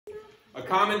A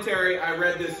commentary I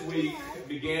read this week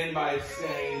began by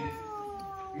saying,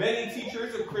 many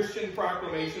teachers of Christian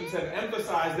proclamations have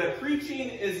emphasized that preaching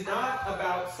is not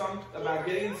about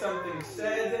getting something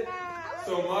said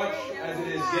so much as it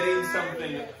is getting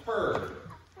something heard.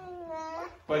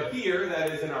 But here, that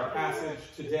is in our passage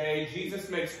today, Jesus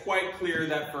makes quite clear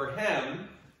that for him,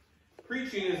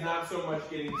 preaching is not so much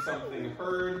getting something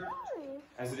heard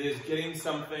as it is getting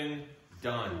something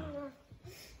done.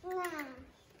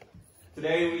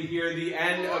 Today we hear the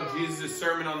end of Jesus'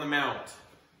 Sermon on the Mount.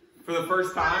 For the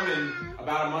first time in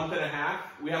about a month and a half,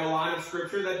 we have a line of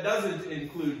scripture that doesn't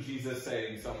include Jesus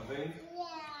saying something.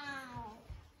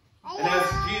 And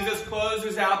as Jesus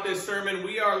closes out this sermon,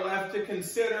 we are left to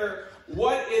consider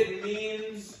what it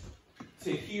means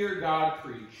to hear God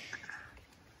preach.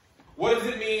 What does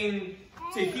it mean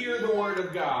to hear the Word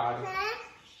of God?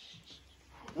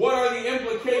 What are the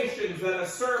implications that a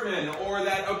sermon or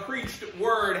that a preached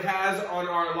word has on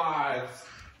our lives?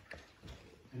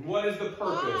 And what is the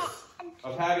purpose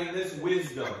of having this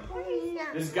wisdom,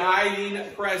 this guiding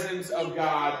presence of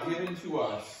God given to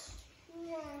us?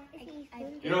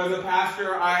 You know, as a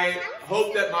pastor, I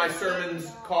hope that my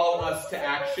sermons call us to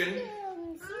action.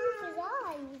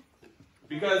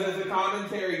 Because as the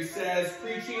commentary says,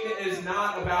 preaching is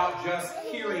not about just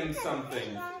hearing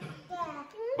something,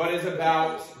 but is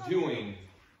about doing.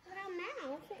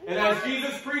 And as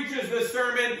Jesus preaches this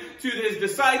sermon to his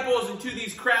disciples and to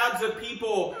these crowds of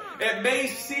people, it may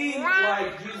seem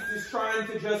like Jesus is trying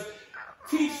to just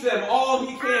teach them all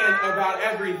he can about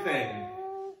everything.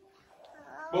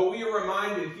 But we are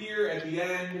reminded here at the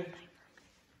end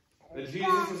that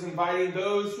Jesus is inviting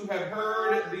those who have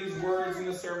heard these words in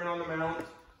the Sermon on the Mount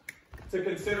to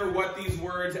consider what these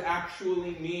words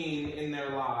actually mean in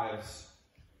their lives.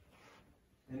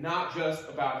 And not just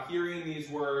about hearing these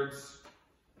words,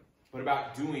 but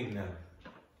about doing them.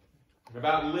 And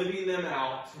about living them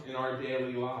out in our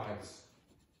daily lives.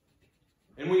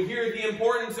 And we hear the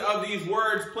importance of these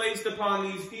words placed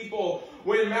upon these people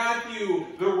when Matthew,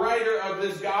 the writer of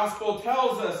this gospel,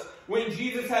 tells us when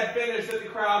Jesus had finished that the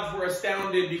crowds were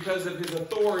astounded because of his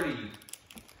authority.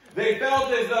 They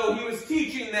felt as though he was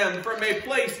teaching them from a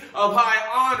place of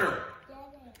high honor.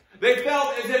 They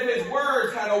felt as if his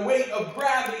words had a weight of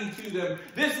gravity to them.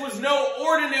 This was no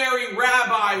ordinary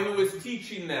rabbi who was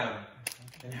teaching them.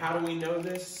 And how do we know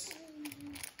this?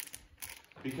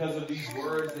 Because of these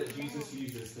words that Jesus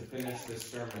uses to finish this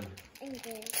sermon.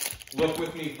 Look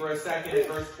with me for a second at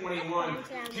verse 21.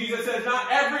 Jesus says, "Not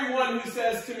everyone who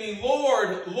says to me,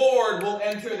 'Lord, Lord,' will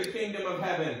enter the kingdom of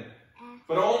heaven,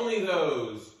 but only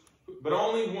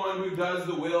one who does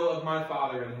the will of my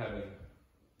Father in heaven."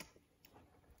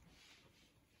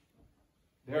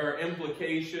 There are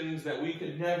implications that we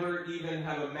could never even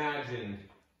have imagined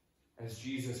as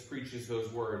Jesus preaches those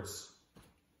words.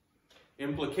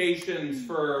 Implications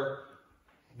for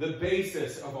the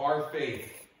basis of our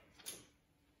faith.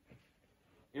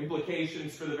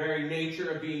 Implications for the very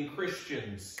nature of being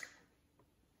Christians.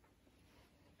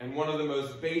 And one of the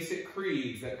most basic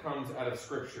creeds that comes out of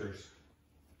Scriptures.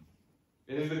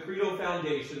 It is the creedal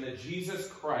foundation that Jesus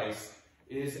Christ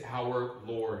is our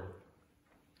Lord.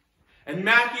 And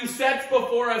Matthew sets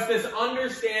before us this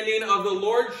understanding of the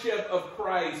lordship of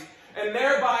Christ, and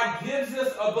thereby gives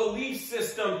us a belief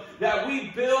system that we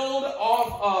build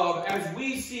off of as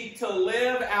we seek to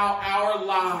live out our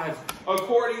lives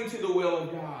according to the will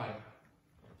of God.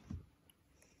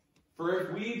 For if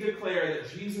we declare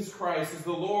that Jesus Christ is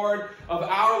the Lord of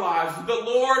our lives, the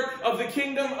Lord of the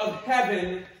kingdom of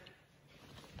heaven,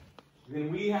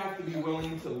 then we have to be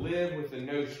willing to live with the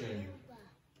notion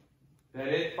that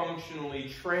it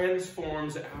functionally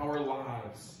transforms our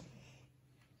lives.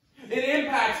 It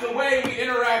impacts the way we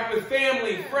interact with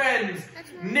family, friends,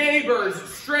 neighbors,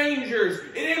 strangers.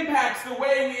 It impacts the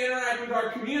way we interact with our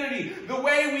community, the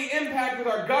way we impact with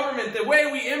our government, it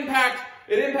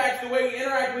impacts the way we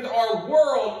interact with our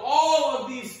world. All of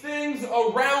these things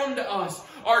around us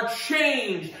are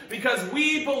changed because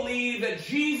we believe that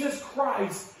Jesus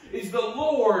Christ is the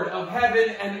Lord of heaven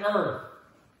and earth.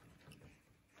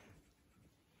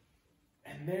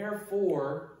 And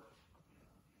therefore,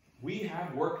 we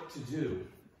have work to do.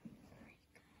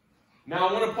 Now,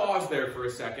 I want to pause there for a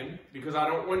second because I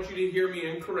don't want you to hear me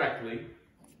incorrectly.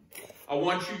 I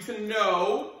want you to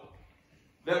know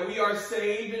that we are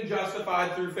saved and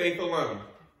justified through faith alone.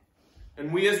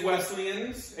 And we as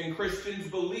Wesleyans and Christians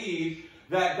believe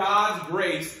that God's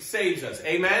grace saves us.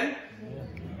 Amen?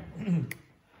 Amen.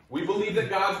 We believe that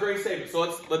God's grace saves us.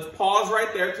 So let's pause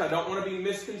right there because I don't want to be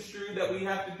misconstrued that we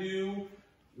have to do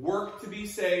work to be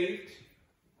saved.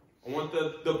 I want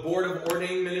the Board of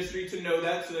Ordained Ministry to know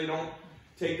that so they don't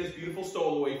take this beautiful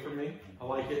stole away from me. I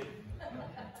like it.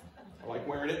 I like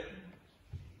wearing it.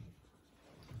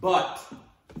 But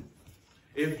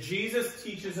if Jesus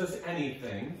teaches us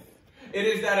anything, it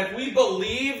is that if we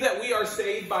believe that we are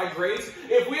saved by grace,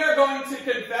 if we are going to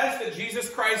confess that Jesus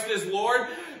Christ is Lord,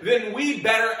 then we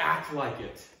better act like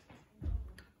it.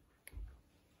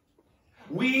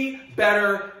 We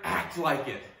better act like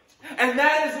it. And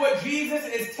that is what Jesus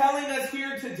is telling us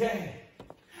here today.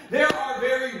 There are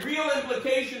very real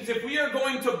implications if we are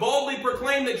going to boldly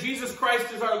proclaim that Jesus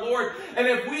Christ is our Lord, and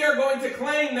if we are going to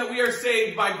claim that we are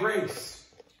saved by grace.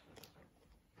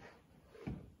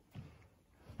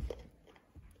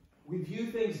 We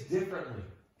view things differently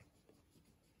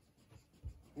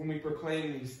when we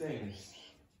proclaim these things.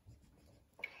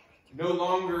 No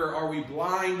longer are we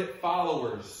blind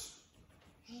followers.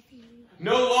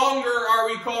 No longer are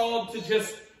we called to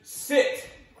just sit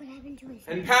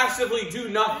and passively do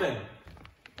nothing.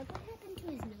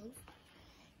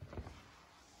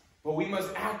 But we must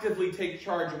actively take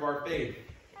charge of our faith.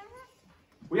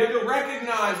 We have to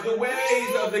recognize the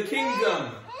ways of the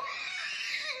kingdom.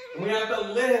 And we have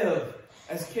to live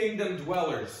as kingdom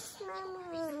dwellers.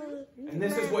 And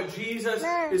this is what Jesus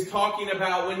is talking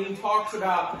about when he talks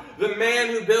about the man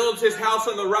who builds his house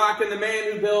on the rock and the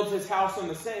man who builds his house on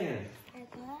the sand.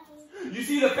 You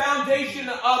see, the foundation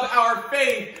of our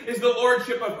faith is the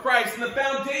Lordship of Christ. And the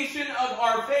foundation of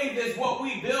our faith is what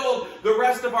we build the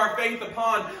rest of our faith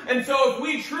upon. And so if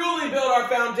we truly build our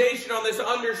foundation on this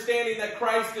understanding that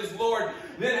Christ is Lord,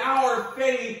 then our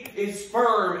faith is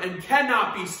firm and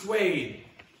cannot be swayed.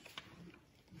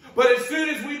 But as soon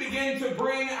as we begin to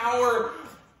bring our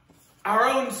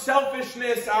own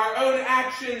selfishness, our own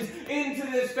actions into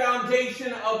this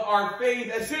foundation of our faith,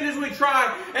 as soon as we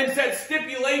try and set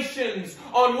stipulations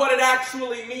on what it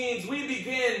actually means, we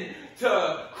begin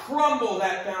to crumble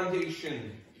that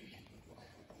foundation.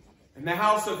 And the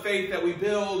house of faith that we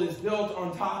build is built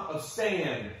on top of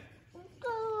sand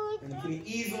and can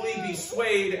easily be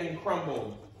swayed and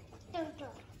crumbled.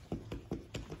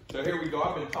 So here we go.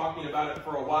 I've been talking about it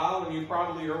for a while, and you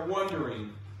probably are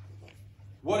wondering,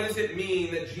 what does it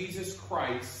mean that Jesus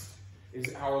Christ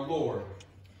is our Lord?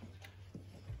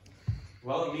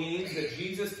 Well, it means that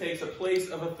Jesus takes a place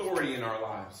of authority in our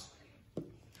lives.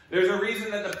 There's a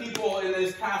reason that the people in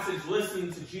this passage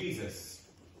listen to Jesus.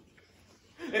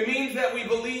 It means that we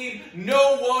believe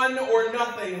no one or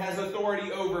nothing has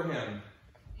authority over him.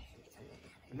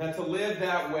 And that to live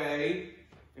that way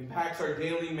impacts our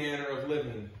daily manner of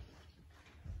living.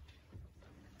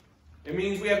 It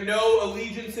means we have no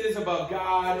allegiances above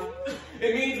God.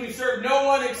 It means we serve no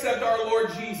one except our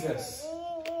Lord Jesus.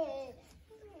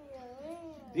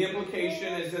 The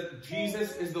implication is that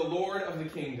Jesus is the Lord of the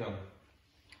kingdom.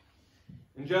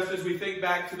 And just as we think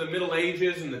back to the Middle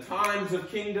Ages and the times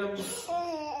of kingdoms,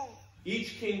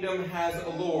 each kingdom has a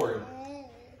Lord.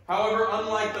 However,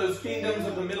 unlike those kingdoms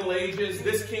of the Middle Ages,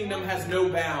 this kingdom has no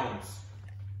bounds.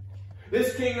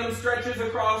 This kingdom stretches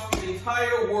across the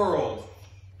entire world.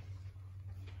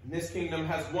 And this kingdom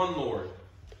has one Lord.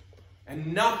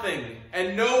 And nothing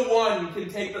and no one can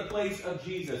take the place of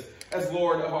Jesus as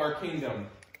Lord of our kingdom.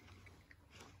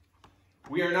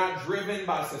 We are not driven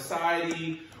by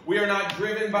society. We are not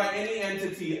driven by any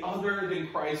entity other than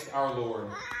Christ our Lord.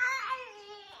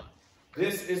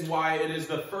 This is why it is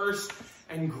the first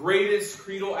and greatest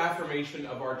creedal affirmation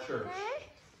of our church.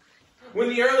 When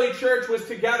the early church was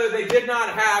together, they did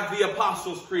not have the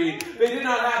Apostles' Creed. They did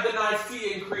not have the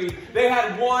Nicene Creed. They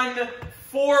had one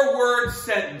 4-word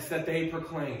sentence that they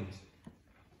proclaimed.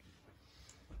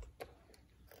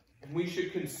 And we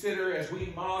should consider, as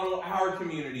we model our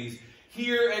communities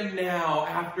here and now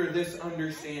after this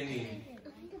understanding,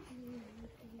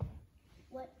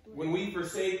 when we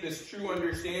forsake this true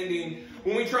understanding,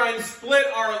 when we try and split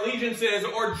our allegiances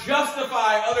or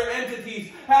justify other entities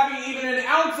having even an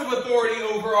ounce of authority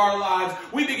over our lives,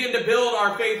 we begin to build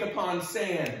our faith upon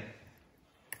sand.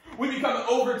 We become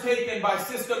overtaken by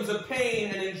systems of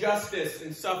pain and injustice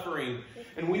and suffering,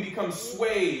 and we become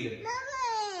swayed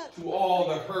to all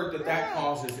the hurt that that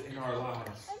causes in our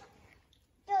lives.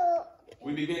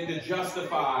 We begin to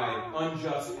justify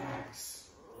unjust acts.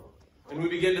 And we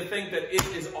begin to think that it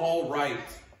is all right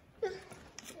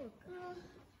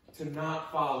to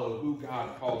not follow who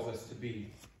God calls us to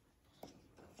be.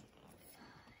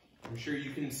 I'm sure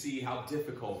you can see how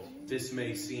difficult this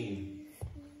may seem,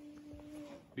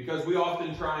 because we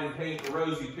often try and paint a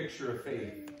rosy picture of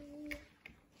faith.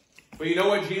 But you know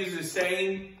what Jesus is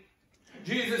saying?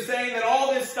 Jesus is saying that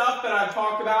all this stuff that I've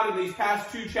talked about in these past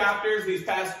 2 chapters, these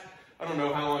past, I don't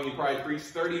know how long you probably preached,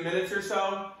 30 minutes or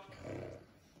so,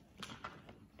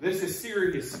 this is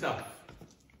serious stuff.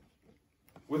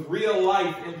 with real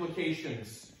life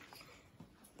implications,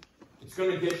 it's going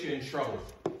to get you in trouble.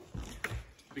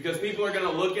 Because people are going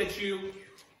to look at you.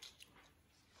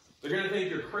 They're going to think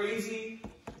you're crazy.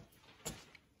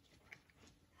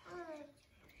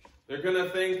 They're going to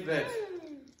think that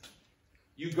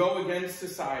you go against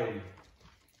society.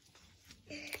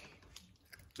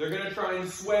 They're going to try and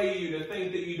sway you to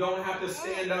think that you don't have to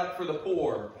stand up for the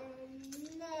poor.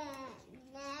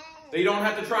 They don't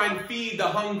have to try and feed the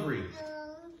hungry.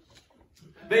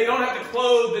 They don't have to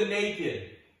clothe the naked.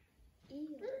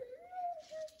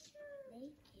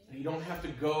 You don't have to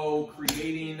go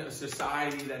creating a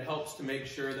society that helps to make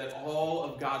sure that all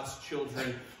of God's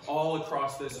children all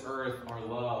across this earth are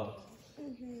loved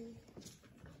and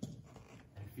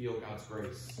feel God's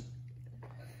grace.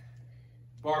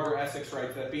 Barbara Essex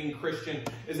writes that being Christian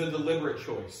is a deliberate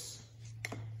choice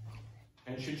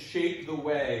and should shape the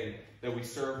way that we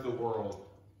serve the world.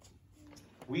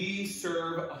 We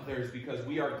serve others because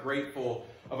we are grateful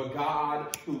of a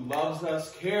God who loves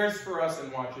us, cares for us,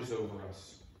 and watches over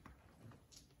us.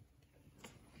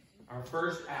 Our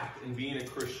first act in being a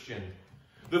Christian,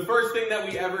 the first thing that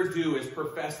we ever do is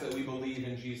profess that we believe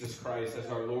in Jesus Christ as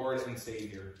our Lord and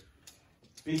Savior,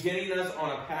 beginning us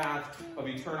on a path of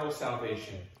eternal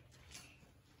salvation.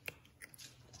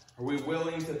 Are we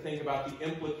willing to think about the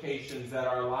implications that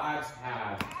our lives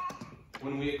have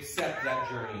when we accept that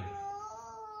journey?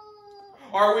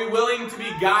 Are we willing to be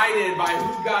guided by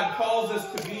who God calls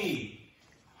us to be?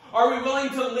 Are we willing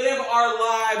to live our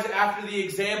lives after the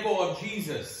example of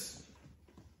Jesus?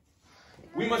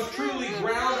 We must truly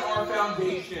ground our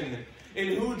foundation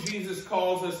in who Jesus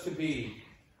calls us to be.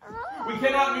 We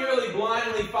cannot merely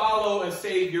blindly follow a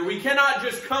Savior. We cannot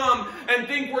just come and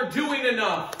think we're doing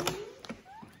enough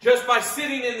just by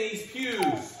sitting in these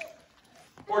pews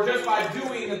or just by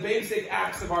doing the basic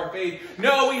acts of our faith.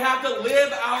 No, we have to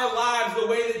live our lives the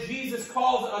way that Jesus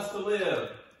calls us to live,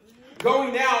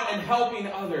 going out and helping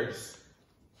others.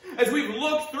 As we've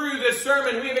looked through this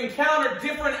sermon, we have encountered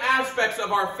different aspects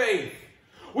of our faith.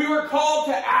 We were called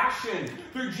to action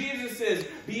through Jesus'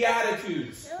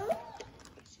 Beatitudes,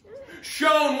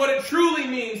 shown what it truly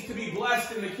means to be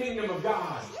blessed in the kingdom of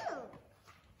God.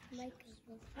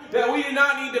 That we do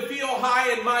not need to feel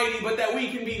high and mighty, but that we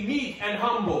can be meek and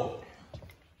humble.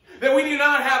 That we do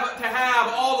not have to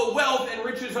have all the wealth and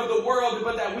riches of the world,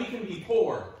 but that we can be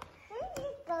poor.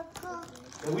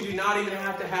 That we do not even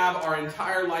have to have our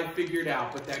entire life figured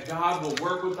out, but that God will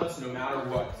work with us no matter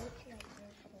what.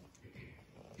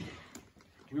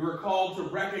 We were called to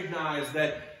recognize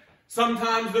that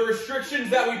sometimes the restrictions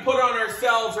that we put on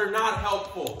ourselves are not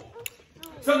helpful.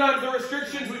 Sometimes the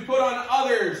restrictions we put on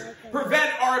others prevent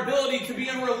our ability to be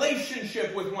in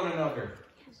relationship with one another.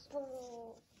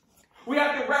 We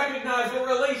have to recognize the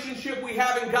relationship we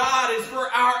have in God is for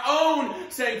our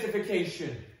own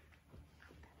sanctification.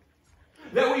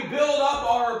 That we build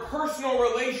up our personal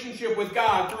relationship with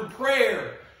God through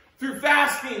prayer, through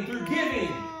fasting, through giving.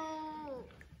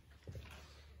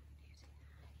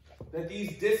 That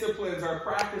these disciplines are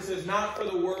practices not for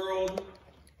the world,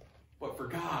 but for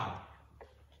God.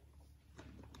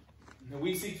 And that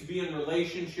we seek to be in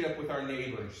relationship with our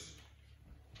neighbors.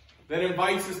 That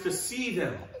invites us to see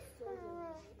them,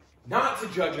 not to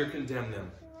judge or condemn them,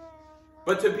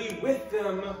 but to be with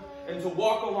them and to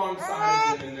walk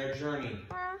alongside them in their journey.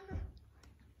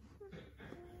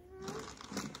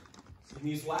 In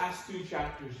these last two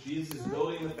chapters, Jesus is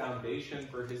building the foundation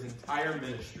for his entire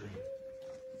ministry.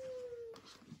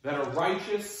 That a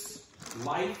righteous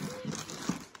life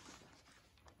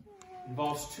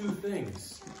involves two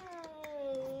things: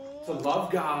 to love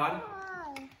God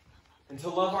and to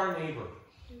love our neighbor.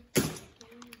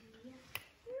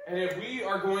 And if we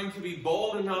are going to be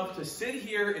bold enough to sit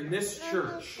here in this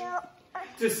church,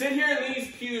 to sit here in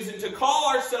these pews and to call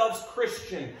ourselves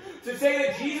Christian, to say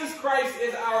that Jesus Christ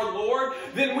is our Lord,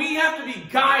 then we have to be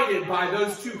guided by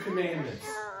those two commandments.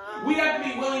 We have to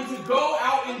be willing to go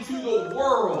out into the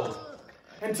world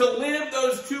and to live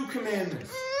those two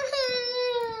commandments.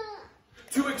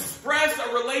 To express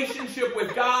a relationship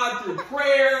with God through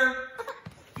prayer,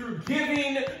 through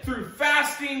giving, through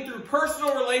fasting, through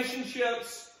personal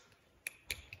relationships.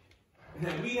 And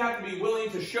that we have to be willing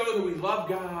to show that we love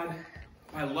God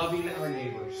by loving our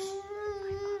neighbors.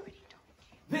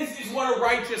 This is what a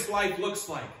righteous life looks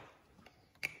like.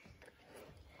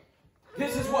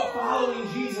 This is what following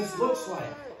Jesus looks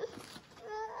like.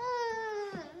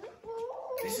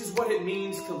 This is what it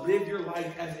means to live your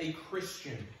life as a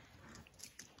Christian.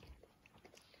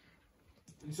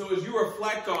 And so as you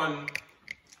reflect on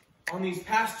these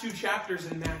past two chapters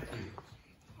in Matthew,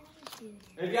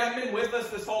 And if you haven't been with us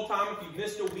this whole time, if you've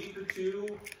missed a week or two,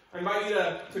 I invite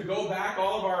you to go back.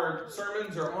 All of our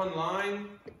sermons are online.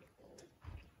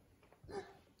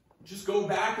 Just go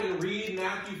back and read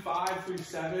Matthew 5 through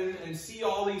 7 and see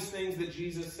all these things that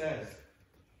Jesus says.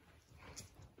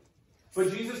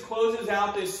 But Jesus closes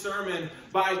out this sermon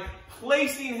by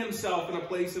placing himself in a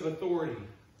place of authority.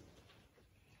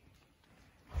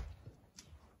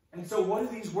 And so what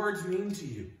do these words mean to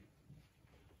you?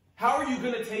 How are you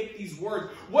going to take these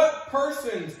words? What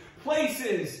persons,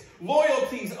 places,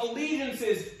 loyalties,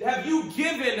 allegiances have you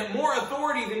given more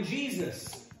authority than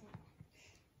Jesus?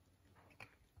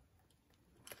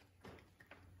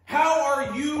 How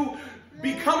are you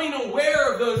becoming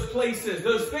aware of those places,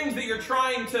 those things that you're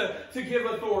trying to give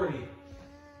authority?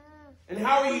 And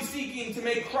how are you seeking to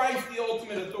make Christ the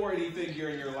ultimate authority figure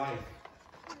in your life?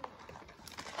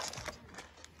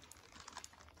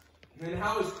 And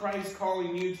how is Christ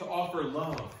calling you to offer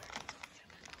love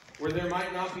where there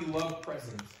might not be love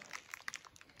present?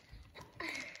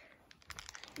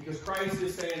 Because Christ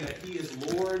is saying that he is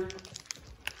Lord,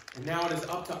 and now it is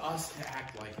up to us to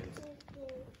act like it.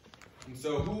 And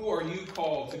so who are you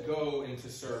called to go and to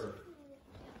serve?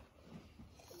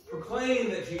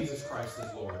 Proclaim that Jesus Christ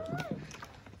is Lord,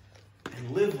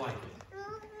 and live like it.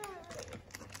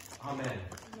 Amen.